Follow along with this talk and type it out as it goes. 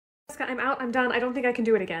Jessica, I'm out. I'm done. I don't think I can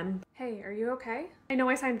do it again. Hey, are you okay? I know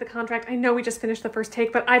I signed the contract. I know we just finished the first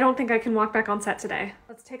take, but I don't think I can walk back on set today.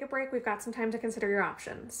 Let's take a break. We've got some time to consider your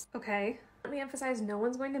options. Okay? Let me emphasize, no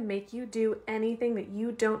one's going to make you do anything that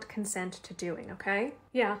you don't consent to doing, okay?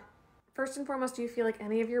 Yeah. First and foremost, do you feel like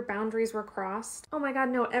any of your boundaries were crossed? Oh my god,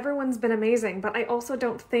 no, everyone's been amazing, but I also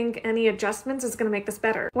don't think any adjustments is gonna make this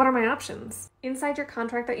better. What are my options? Inside your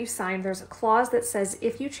contract that you signed, there's a clause that says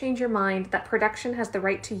if you change your mind, that production has the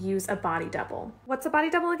right to use a body double. What's a body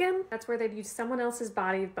double again? That's where they'd use someone else's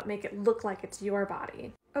body, but make it look like it's your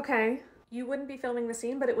body. Okay. You wouldn't be filming the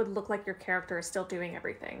scene, but it would look like your character is still doing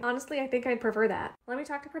everything. Honestly, I think I'd prefer that. Let me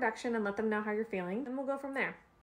talk to production and let them know how you're feeling, and we'll go from there.